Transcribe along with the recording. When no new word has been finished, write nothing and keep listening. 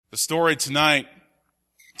The story tonight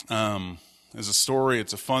is a story,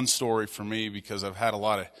 it's a fun story for me because I've had a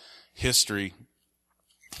lot of history.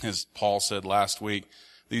 As Paul said last week,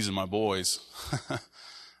 these are my boys.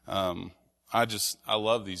 I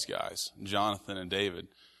love these guys, Jonathan and David.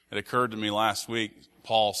 It occurred to me last week,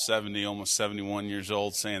 Paul, 70, almost 71 years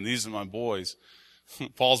old, saying, these are my boys.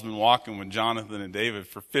 Paul's been walking with Jonathan and David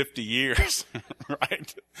for 50 years,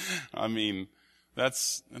 right? I mean,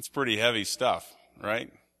 that's pretty heavy stuff,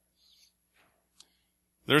 right?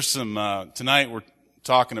 There's some, tonight we're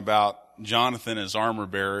talking about Jonathan as armor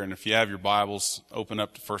bearer, and if you have your Bibles, open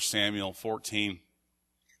up to 1 Samuel 14,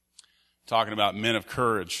 talking about men of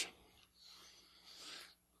courage.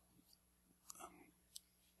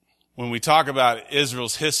 When we talk about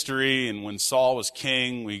Israel's history and when Saul was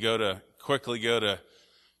king, we quickly go to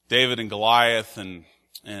David and Goliath and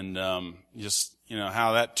just,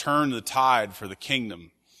 how that turned the tide for the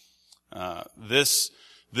kingdom.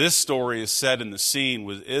 This story is set in the scene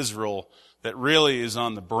with Israel that really is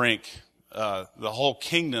on the brink. The whole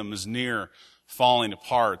kingdom is near falling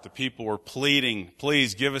apart. The people were pleading,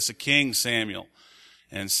 please give us a king, Samuel.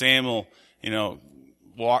 And Samuel,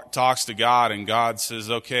 talks to God, and God says,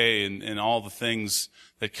 okay, and all the things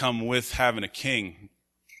that come with having a king.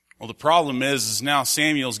 Well, the problem is now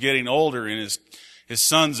Samuel's getting older and his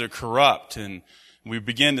sons are corrupt, and we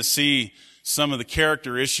begin to see some of the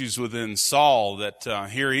character issues within Saul that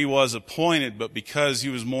here he was appointed, but because he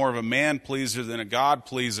was more of a man pleaser than a God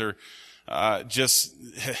pleaser,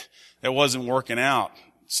 that wasn't working out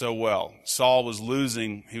so well. Saul was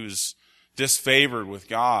losing; he was disfavored with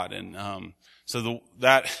God, and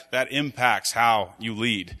that impacts how you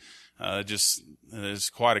lead. There's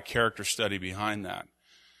quite a character study behind that.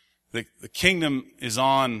 The kingdom is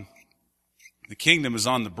on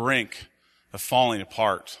the brink of falling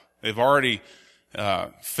apart. They've already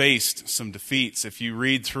faced some defeats. If you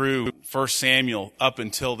read through 1 Samuel up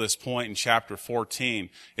until this point in chapter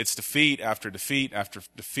 14, it's defeat after defeat after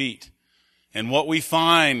defeat. And what we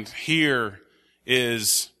find here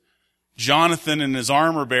is Jonathan and his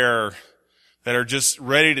armor bearer that are just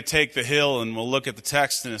ready to take the hill, and we'll look at the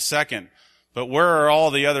text in a second. But where are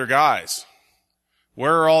all the other guys?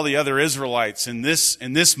 Where are all the other Israelites in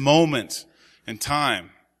this moment in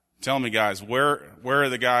time? Tell me, guys, where are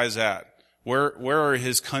the guys at? Where are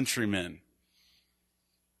his countrymen?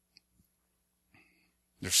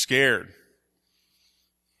 They're scared.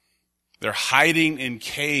 They're hiding in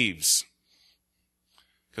caves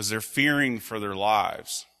because they're fearing for their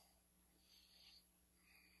lives.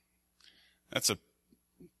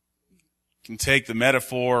 Can take the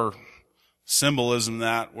metaphor, symbolism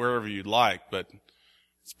that wherever you'd like, but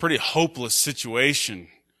it's a pretty hopeless situation,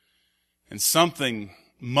 and something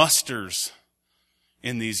musters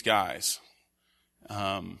in these guys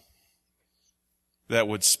that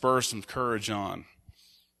would spur some courage on.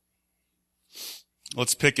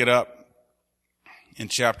 Let's pick it up in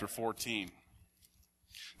chapter 14.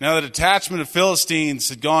 Now the detachment of Philistines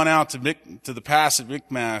had gone out to the pass at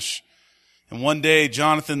Michmash, and one day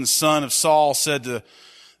Jonathan the son of Saul said to the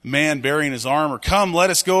man bearing his armor, "Come,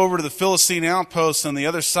 let us go over to the Philistine outpost on the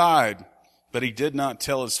other side." But he did not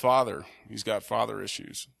tell his father. He's got father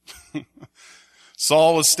issues.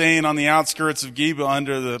 Saul was staying on the outskirts of Geba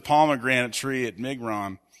under the pomegranate tree at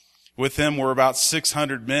Migron. With him were about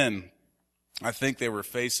 600 men. I think they were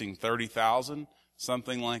facing 30,000,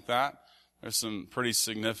 something like that. There's some pretty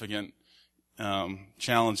significant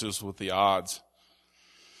challenges with the odds.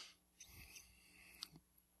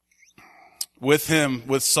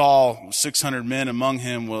 With Saul, 600 men. Among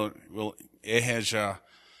him will Ahijah,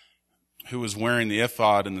 who was wearing the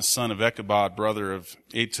ephod, and the son of Ichabod, brother of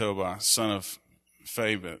Etobah, son of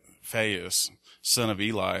Phaeus, son of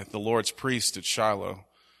Eli, the Lord's priest at Shiloh.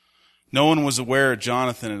 No one was aware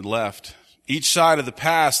Jonathan had left. Each side of the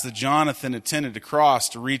pass that Jonathan intended to cross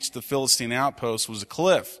to reach the Philistine outpost was a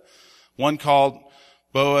cliff, one called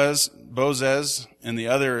Bozez and the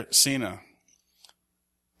other Sina.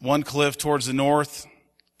 One cliff towards the north,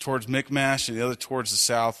 towards Michmash, and the other towards the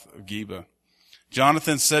south of Geba.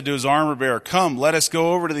 Jonathan said to his armor bearer, "Come, let us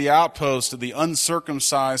go over to the outpost of the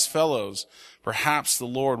uncircumcised fellows. Perhaps the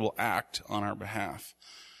Lord will act on our behalf.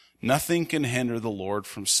 Nothing can hinder the Lord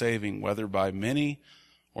from saving, whether by many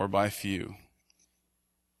or by few."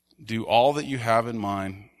 "Do all that you have in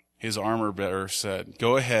mind," his armor bearer said.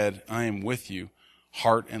 "Go ahead, I am with you,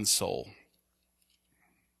 heart and soul."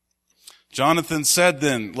 Jonathan said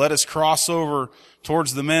then, "Let us cross over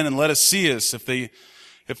towards the men and let us see us. If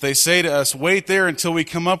they say to us, 'Wait there until we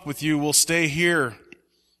come up with you,' we'll stay here.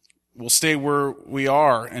 We'll stay where we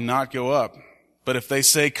are and not go up. But if they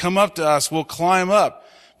say, 'Come up to us,' we'll climb up.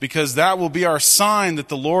 because that will be our sign that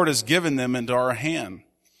the Lord has given them into our hand."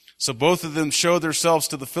 So both of them showed themselves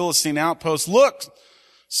to the Philistine outpost. "Look,"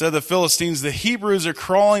 said the Philistines, "the Hebrews are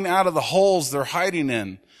crawling out of the holes they're hiding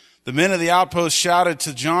in." The men of the outpost shouted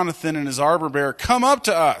to Jonathan and his armor-bearer, "Come up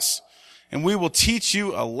to us, and we will teach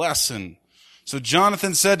you a lesson." So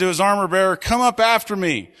Jonathan said to his armor-bearer, "Come up after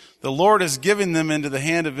me. The Lord has given them into the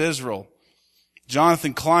hand of Israel."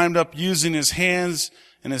 Jonathan climbed up using his hands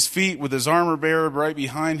and his feet with his armor-bearer right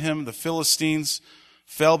behind him. The Philistines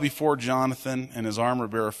fell before Jonathan, and his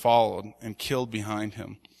armor-bearer followed and killed behind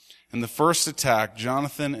him. In the first attack,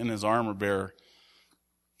 Jonathan and his armor-bearer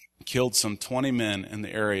killed some 20 men in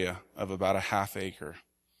the area of about a half acre.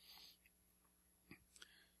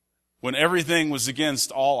 When everything was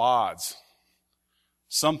against all odds,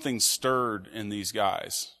 something stirred in these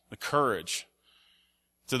guys, the courage,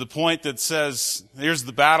 to the point that says, here's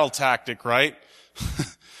the battle tactic, right?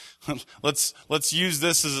 Let's use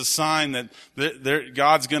this as a sign that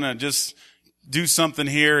God's going to just do something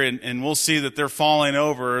here, and we'll see that they're falling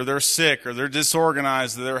over, or they're sick, or they're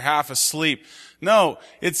disorganized, or they're half asleep. No,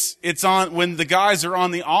 it's on when the guys are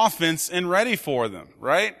on the offense and ready for them,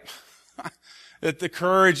 right? That the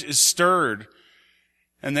courage is stirred,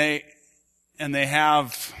 and they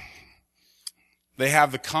have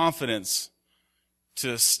the confidence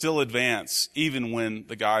to still advance even when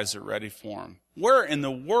the guys are ready for them. Where in the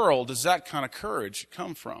world does that kind of courage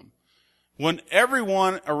come from? When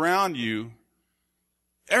everyone around you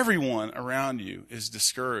is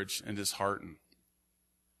discouraged and disheartened.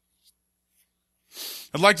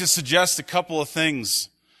 I'd like to suggest a couple of things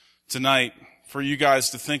tonight for you guys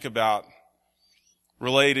to think about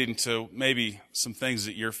relating to maybe some things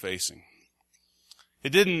that you're facing.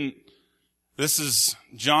 This is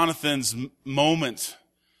Jonathan's moment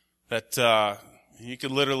that you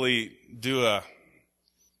could literally do a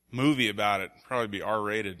movie about it, probably be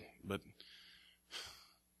R-rated, but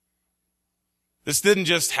this didn't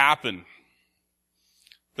just happen.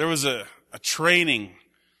 There was a training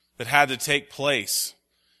that had to take place.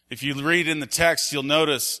 If you read in the text, you'll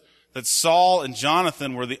notice that Saul and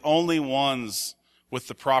Jonathan were the only ones with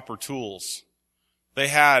the proper tools. They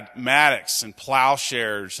had mattocks and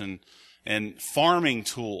plowshares and farming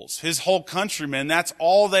tools. His whole countrymen, that's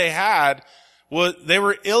all they had. They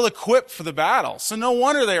were ill-equipped for the battle. So no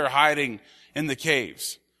wonder they were hiding in the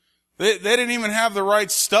caves. They didn't even have the right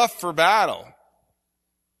stuff for battle.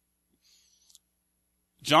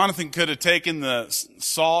 Jonathan could have taken the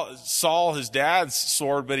Saul, his dad's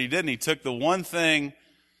sword, but he didn't. He took the one thing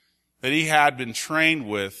that he had been trained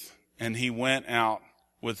with, and he went out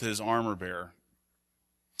with his armor bearer.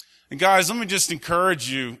 And guys, let me just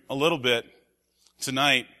encourage you a little bit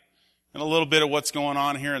tonight, and a little bit of what's going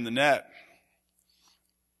on here in the net.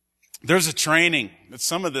 There's a training that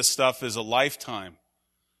some of this stuff is a lifetime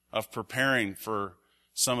of preparing for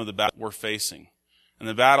some of the battles we're facing. And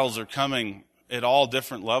the battles are coming at all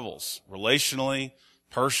different levels, relationally,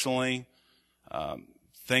 personally,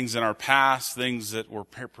 things in our past, things that we're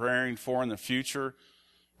preparing for in the future.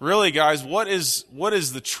 Really, guys, what is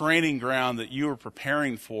the training ground that you are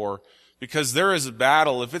preparing for? Because there is a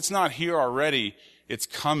battle. If it's not here already, it's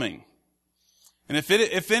coming. And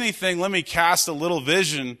if anything, let me cast a little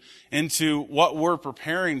vision into what we're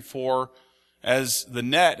preparing for as the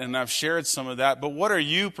net, and I've shared some of that, but what are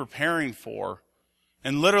you preparing for?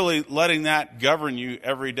 And literally letting that govern you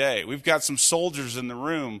every day. We've got some soldiers in the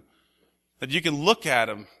room that you can look at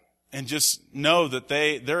them and just know that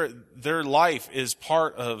their life is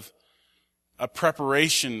part of a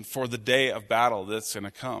preparation for the day of battle that's going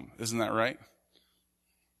to come. Isn't that right?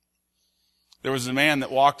 There was a man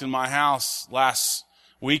that walked in my house last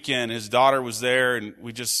weekend. His daughter was there, and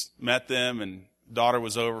we just met them, and daughter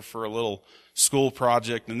was over for a little school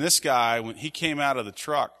project. And this guy, when he came out of the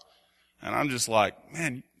truck, and I'm just like,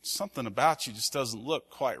 man, something about you just doesn't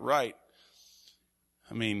look quite right.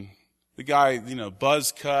 I mean, the guy,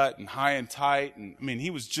 buzz cut and high and tight. And I mean,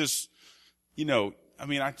 he was just,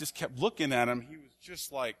 I just kept looking at him. He was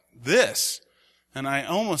just like this. And I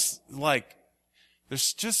almost like,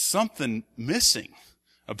 there's just something missing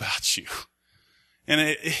about you. And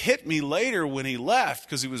it hit me later when he left,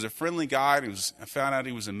 because he was a friendly guy. I found out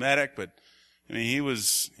he was a medic, but I mean, he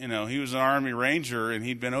was an Army Ranger, and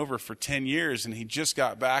he'd been over for 10 years, and he just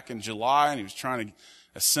got back in July, and he was trying to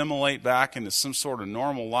assimilate back into some sort of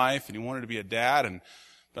normal life, and he wanted to be a dad.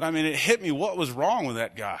 But I mean, it hit me what was wrong with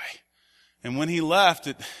that guy. And when he left,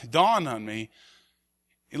 it dawned on me,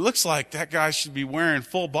 it looks like that guy should be wearing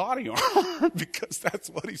full body armor because that's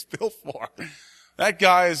what he's built for. That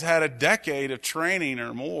guy has had a decade of training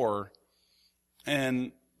or more,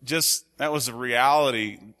 and that was a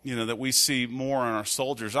reality, that we see more in our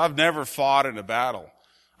soldiers. I've never fought in a battle.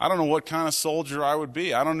 I don't know what kind of soldier I would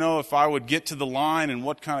be. I don't know if I would get to the line and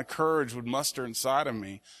what kind of courage would muster inside of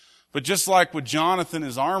me. But just like with Jonathan,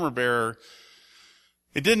 his armor bearer,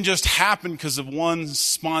 it didn't just happen because of one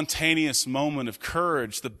spontaneous moment of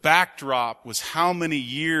courage. The backdrop was how many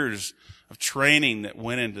years of training that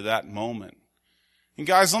went into that moment. And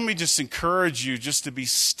guys, let me just encourage you just to be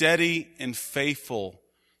steady and faithful,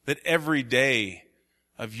 that every day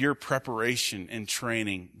of your preparation and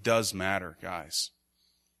training does matter, guys.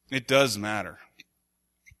 It does matter.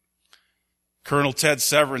 Colonel Ted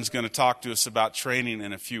Severin's going to talk to us about training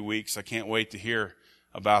in a few weeks. I can't wait to hear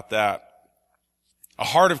about that. A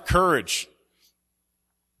heart of courage.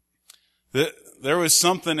 There was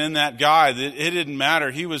something in that guy that it didn't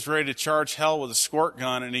matter. He was ready to charge hell with a squirt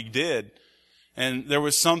gun, and he did. And there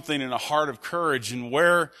was something in a heart of courage. And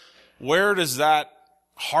where does that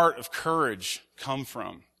heart of courage come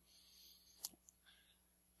from?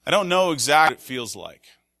 I don't know exactly what it feels like.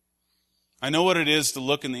 I know what it is to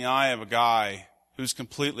look in the eye of a guy who's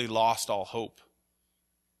completely lost all hope.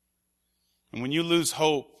 And when you lose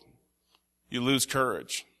hope, you lose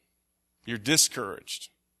courage. You're discouraged.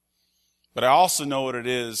 But I also know what it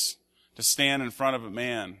is to stand in front of a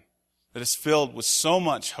man that is filled with so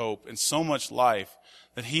much hope and so much life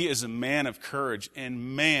that he is a man of courage.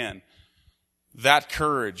 And man, that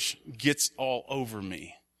courage gets all over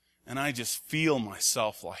me. And I just feel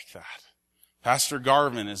myself like that. Pastor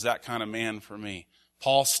Garvin is that kind of man for me.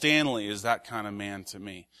 Paul Stanley is that kind of man to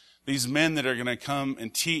me. These men that are going to come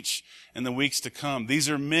and teach in the weeks to come, these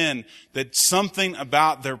are men that something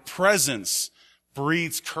about their presence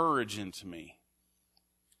breathes courage into me.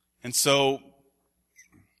 And so,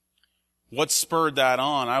 what spurred that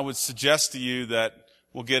on? I would suggest to you that,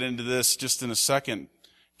 we'll get into this just in a second,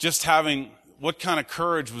 just having, what kind of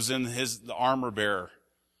courage was in the armor bearer?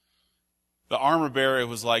 The armor bearer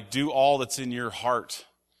was like, do all that's in your heart,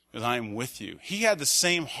 because I am with you. He had the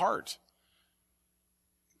same heart.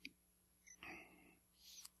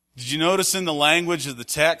 Did you notice in the language of the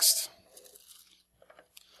text,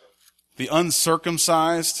 the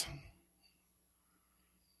uncircumcised?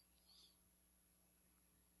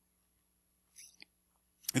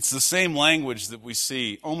 It's the same language that we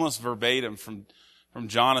see almost verbatim from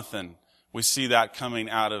Jonathan. We see that coming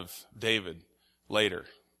out of David later.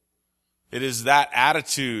 It is that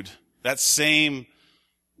attitude, that same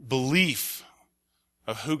belief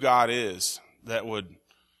of who God is that would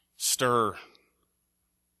stir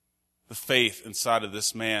the faith inside of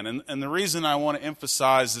this man. And the reason I want to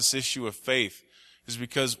emphasize this issue of faith is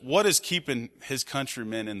because what is keeping his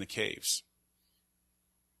countrymen in the caves?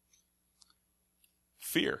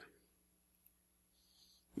 Fear.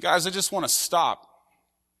 Guys, I just want to stop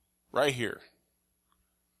right here.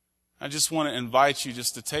 I just want to invite you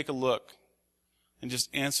just to take a look and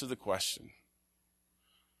just answer the question.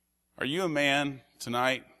 Are you a man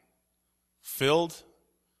tonight filled,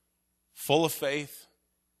 full of faith,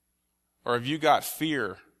 or have you got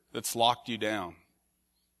fear that's locked you down?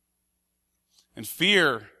 And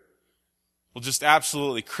fear will just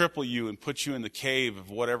absolutely cripple you and put you in the cave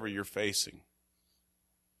of whatever you're facing.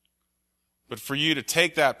 But for you to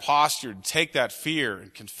take that posture, to take that fear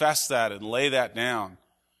and confess that and lay that down,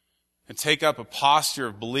 and take up a posture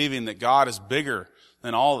of believing that God is bigger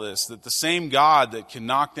than all this, that the same God that can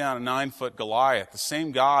knock down a 9-foot Goliath, the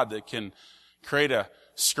same God that can create a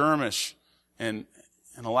skirmish and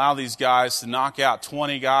allow these guys to knock out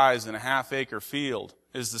 20 guys in a half-acre field,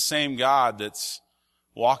 is the same God that's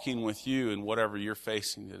walking with you in whatever you're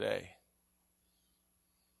facing today.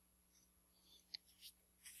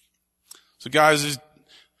 So guys,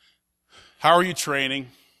 how are you training?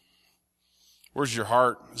 Where's your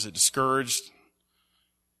heart? Is it discouraged?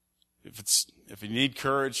 If you need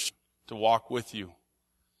courage to walk with you,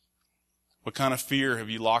 what kind of fear have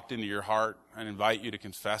you locked into your heart? I invite you to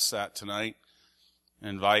confess that tonight, and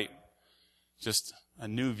invite just a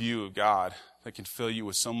new view of God that can fill you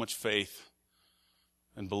with so much faith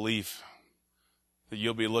and belief that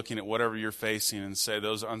you'll be looking at whatever you're facing and say,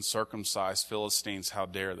 those uncircumcised Philistines, how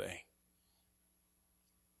dare they?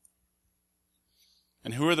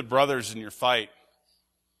 And who are the brothers in your fight?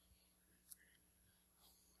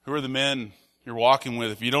 Who are the men you're walking with?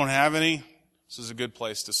 If you don't have any, this is a good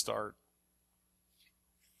place to start.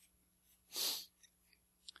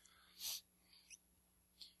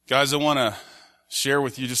 Guys, I want to share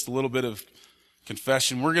with you just a little bit of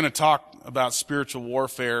confession. We're going to talk about spiritual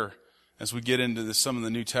warfare as we get into some of the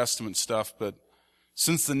New Testament stuff, but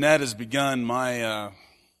since the net has begun, my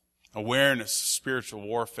awareness of spiritual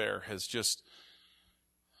warfare has just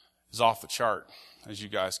is off the chart, as you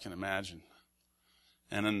guys can imagine.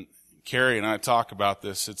 And then Carrie and I talk about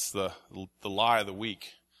this. It's the lie of the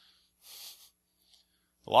week.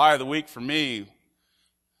 The lie of the week for me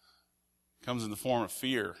comes in the form of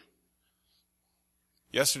fear.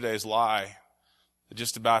 Yesterday's lie that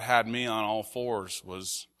just about had me on all fours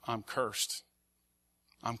was, I'm cursed.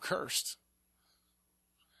 I'm cursed.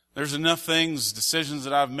 There's enough things, decisions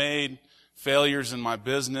that I've made, failures in my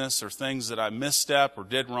business, or things that I misstep or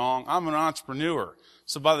did wrong. I'm an entrepreneur.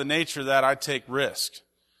 So by the nature of that, I take risk.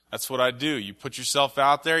 That's what I do. You put yourself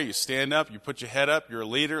out there, you stand up, you put your head up, you're a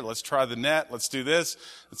leader. Let's try the net. Let's do this.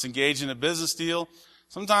 Let's engage in a business deal.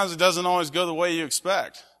 Sometimes it doesn't always go the way you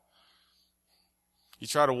expect. You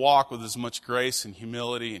try to walk with as much grace and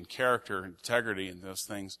humility and character and integrity and those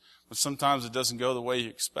things, but sometimes it doesn't go the way you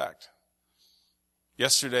expect.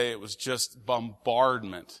 Yesterday, it was just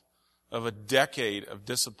bombardment of a decade of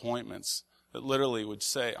disappointments that literally would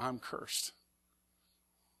say, I'm cursed.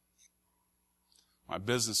 My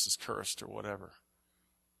business is cursed or whatever.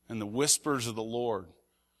 And the whispers of the Lord,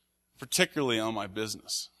 particularly on my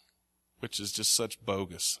business, which is just such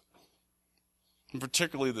bogus. And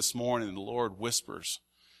particularly this morning, the Lord whispers.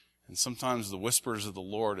 And sometimes the whispers of the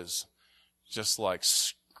Lord is just like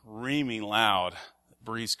screaming loud. It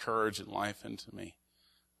breathes courage and life into me.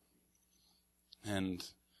 And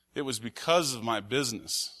it was because of my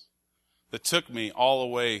business that took me all the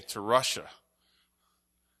way to Russia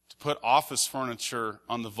to put office furniture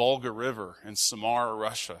on the Volga River in Samara,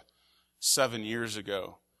 Russia, 7 years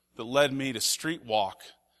ago, that led me to street walk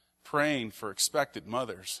praying for expected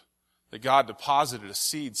mothers, that God deposited a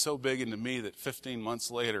seed so big into me that 15 months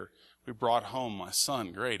later we brought home my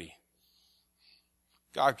son, Grady.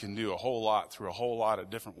 God can do a whole lot through a whole lot of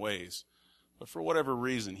different ways, but for whatever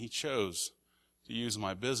reason, He chose to use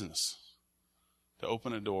my business to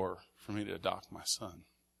open a door for me to adopt my son.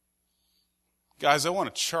 Guys, I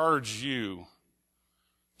want to charge you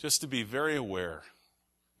just to be very aware.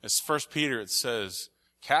 As 1 Peter, it says,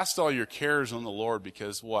 cast all your cares on the Lord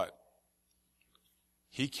because what?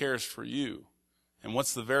 He cares for you. And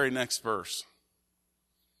what's the very next verse?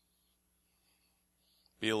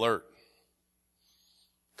 Be alert,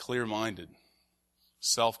 clear-minded,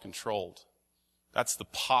 self-controlled. That's the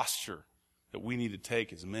posture that we need to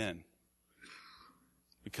take as men.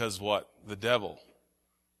 Because what? The devil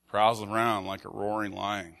prowls around like a roaring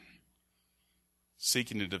lion,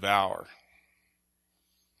 seeking to devour.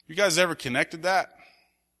 You guys ever connected that?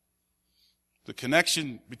 The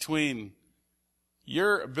connection between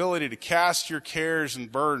your ability to cast your cares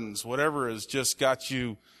and burdens, whatever has just got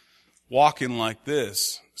you walking like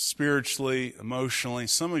this, spiritually, emotionally.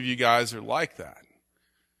 Some of you guys are like that,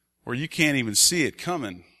 where you can't even see it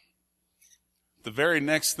coming. The very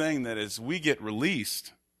next thing that is we get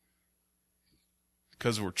released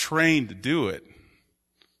because we're trained to do it,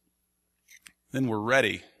 then we're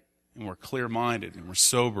ready and we're clear-minded and we're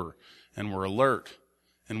sober and we're alert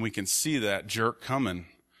and we can see that jerk coming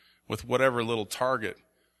with whatever little target.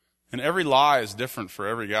 And every lie is different for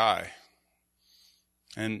every guy.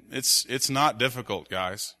 And it's not difficult,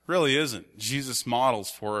 guys. It really isn't. Jesus models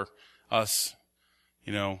for us,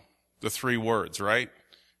 the 3 words, right?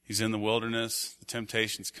 He's in the wilderness. The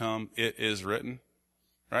temptations come. It is written.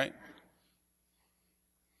 Right?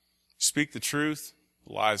 Speak the truth.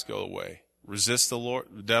 The lies go away. Resist the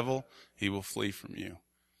devil. He will flee from you.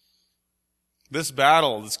 This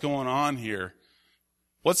battle that's going on here,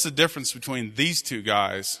 what's the difference between these two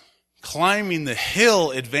guys climbing the hill,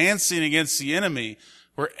 advancing against the enemy,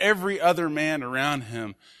 where every other man around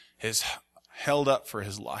him is held up for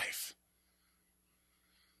his life?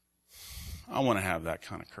 I want to have that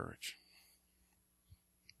kind of courage.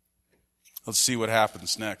 Let's see what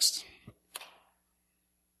happens next.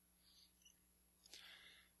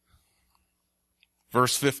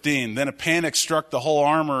 Verse 15, then a panic struck the whole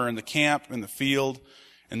armor in the camp, in the field,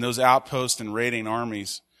 and those outposts and raiding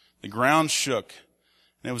armies. The ground shook,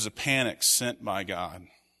 and it was a panic sent by God.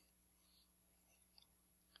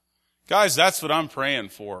 Guys, that's what I'm praying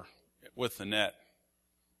for with the net.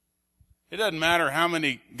 It doesn't matter how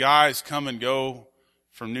many guys come and go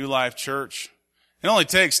from New Life Church. It only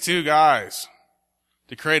takes 2 guys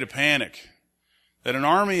to create a panic. That an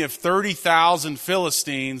army of 30,000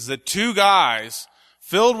 Philistines, that 2 guys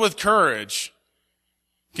filled with courage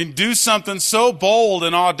can do something so bold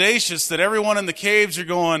and audacious that everyone in the caves are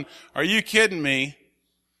going, are you kidding me?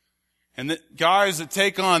 And that guys that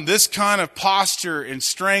take on this kind of posture and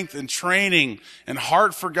strength and training and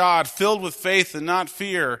heart for God, filled with faith and not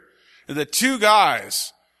fear, that 2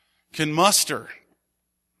 guys can muster,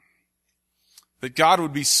 that God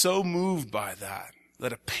would be so moved by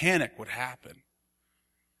that a panic would happen.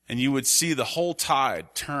 and you would see the whole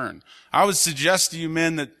tide turn. I would suggest to you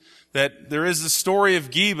men that there is the story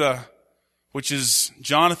of Geba, which is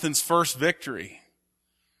Jonathan's first victory.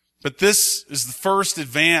 But this is the first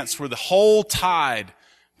advance where the whole tide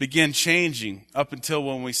began changing up until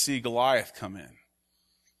when we see Goliath come in.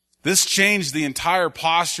 This changed the entire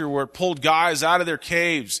posture where it pulled guys out of their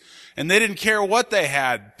caves, and they didn't care what they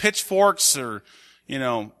had, pitchforks or,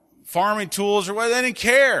 farming tools or what, they didn't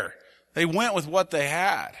care. They went with what they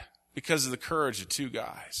had because of the courage of two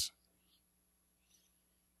guys.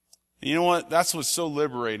 And you know what? That's what's so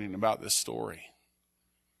liberating about this story.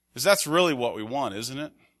 Because that's really what we want, isn't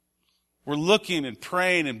it? We're looking and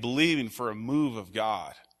praying and believing for a move of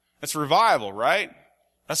God. That's revival, right?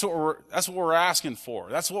 That's what we're asking for.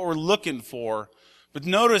 That's what we're looking for. But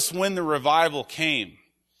notice when the revival came.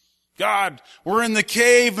 God, we're in the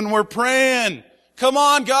cave and we're praying. Come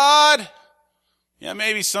on, God. Yeah,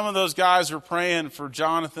 maybe some of those guys were praying for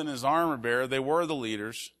Jonathan, his armor bearer. They were the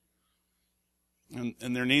leaders. And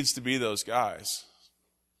there needs to be those guys.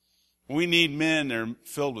 We need men that are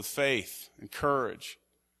filled with faith and courage.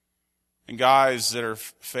 And guys that are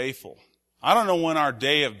faithful. I don't know when our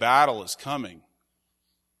day of battle is coming.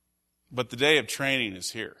 But the day of training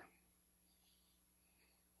is here.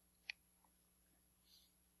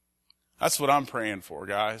 That's what I'm praying for,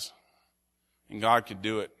 guys. And God could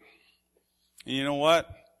do it. And you know what?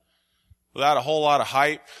 Without a whole lot of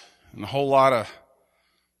hype and a whole lot of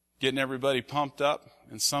getting everybody pumped up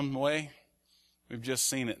in some way, we've just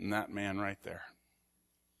seen it in that man right there.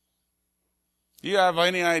 Do you have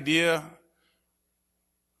any idea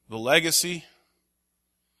the legacy?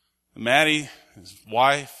 Maddie, his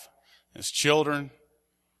wife, his children,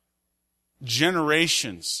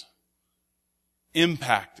 generations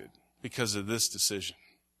impacted because of this decision.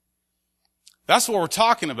 That's what we're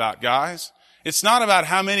talking about, guys. It's not about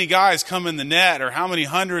how many guys come in the net or how many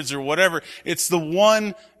hundreds or whatever. It's the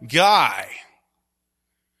one guy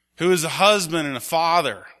who is a husband and a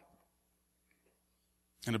father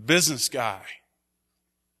and a business guy.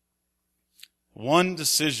 One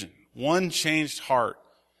decision, one changed heart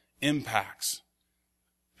impacts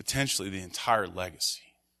potentially the entire legacy.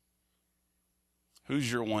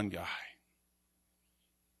 Who's your one guy?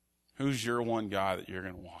 Who's your one guy that you're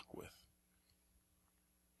going to walk with?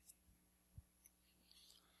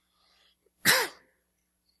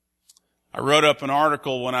 I wrote up an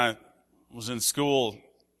article when I was in school.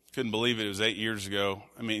 Couldn't believe it. It was 8 years ago.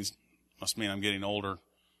 Must mean I'm getting older.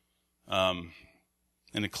 And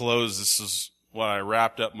to close, this is what I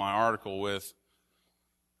wrapped up my article with.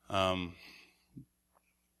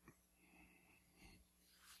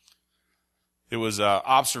 It was an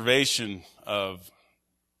observation of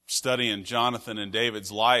studying Jonathan and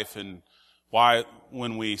David's life and why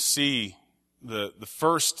when we see the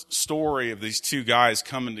first story of these two guys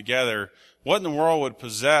coming together, what in the world would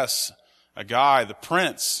possess a guy, the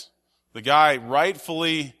prince, the guy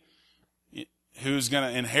rightfully who's going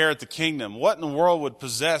to inherit the kingdom? What in the world would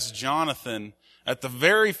possess Jonathan at the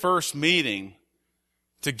very first meeting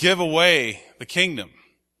to give away the kingdom,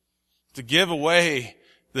 to give away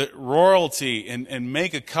the royalty and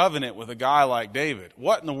make a covenant with a guy like David?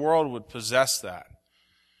 What in the world would possess that?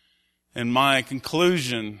 And my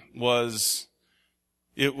conclusion was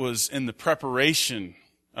it was in the preparation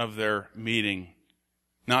of their meeting,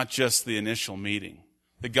 not just the initial meeting.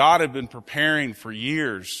 That God had been preparing for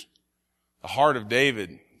years the heart of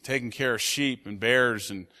David, taking care of sheep and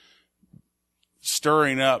bears and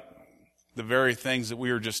stirring up the very things that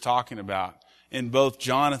we were just talking about in both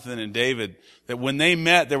Jonathan and David, that when they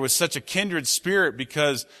met, there was such a kindred spirit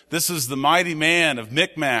because this is the mighty man of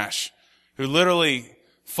Michmash who literally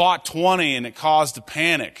fought 20 and it caused a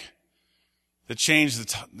panic that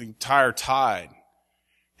changed the entire tide.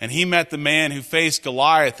 And he met the man who faced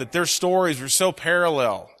Goliath, that their stories were so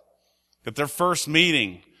parallel that their first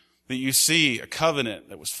meeting, that you see a covenant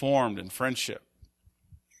that was formed in friendship.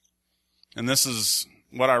 And this is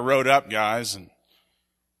what I wrote up, guys, and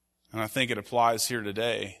I think it applies here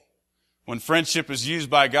today. When friendship is used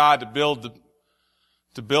by God to build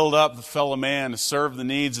up the fellow man, to serve the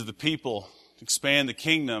needs of the people, to expand the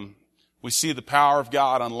kingdom, we see the power of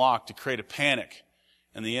God unlocked to create a panic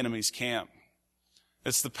in the enemy's camp.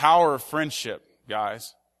 It's the power of friendship,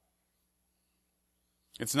 guys.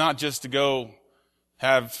 It's not just to go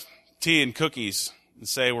have tea and cookies and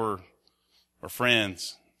say we're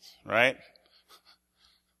friends, right?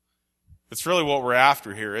 That's really what we're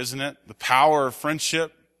after here, isn't it? The power of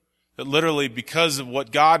friendship. That literally because of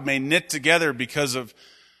what God may knit together because of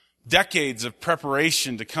decades of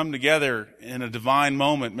preparation to come together in a divine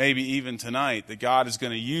moment, maybe even tonight, that God is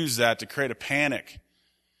going to use that to create a panic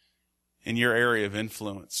in your area of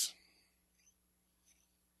influence.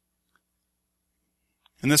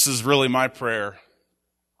 And this is really my prayer.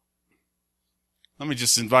 Let me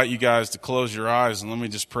just invite you guys to close your eyes and let me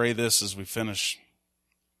just pray this as we finish.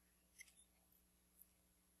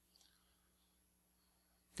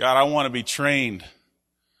 God, I want to be trained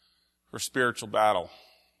for spiritual battle.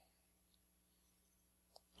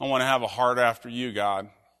 I want to have a heart after you, God.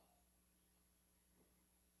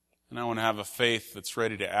 And I want to have a faith that's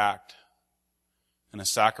ready to act and a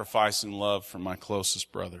sacrificing love for my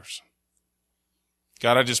closest brothers.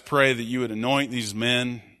 God, I just pray that you would anoint these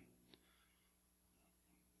men.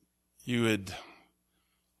 You would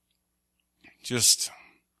just,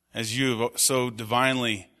 as you have so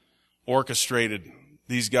divinely orchestrated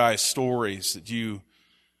these guys' stories, that you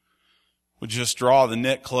would just draw the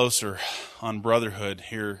net closer on brotherhood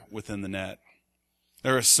here within the net.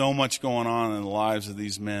 There is so much going on in the lives of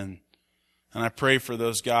these men. And I pray for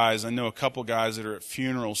those guys. I know a couple guys that are at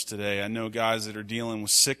funerals today. I know guys that are dealing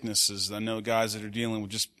with sicknesses. I know guys that are dealing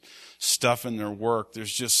with just stuff in their work.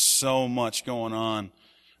 There's just so much going on.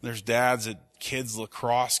 There's dads at kids'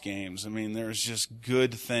 lacrosse games. I mean, there's just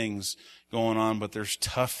good things going on, but there's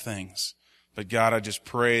tough things. But God, I just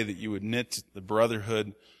pray that you would knit the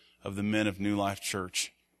brotherhood of the men of New Life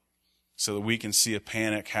Church so that we can see a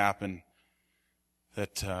panic happen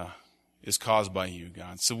that is caused by you,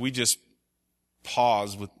 God. So we just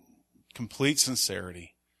pause with complete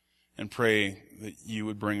sincerity and pray that you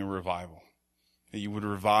would bring a revival, that you would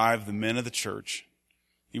revive the men of the church,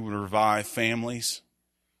 you would revive families,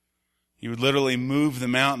 you would literally move the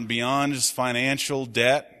mountain beyond just financial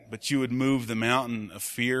debt, but you would move the mountain of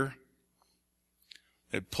fear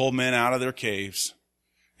that pull men out of their caves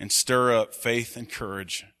and stir up faith and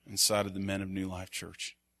courage inside of the men of New Life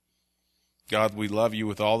Church. God, we love you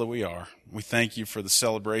with all that we are. We thank you for the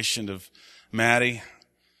celebration of Maddie,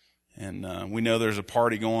 and we know there's a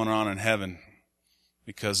party going on in heaven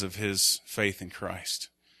because of his faith in Christ.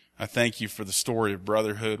 I thank you for the story of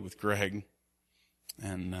brotherhood with Greg,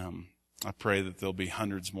 and I pray that there'll be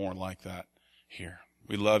hundreds more like that here.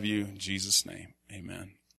 We love you in Jesus' name. Amen.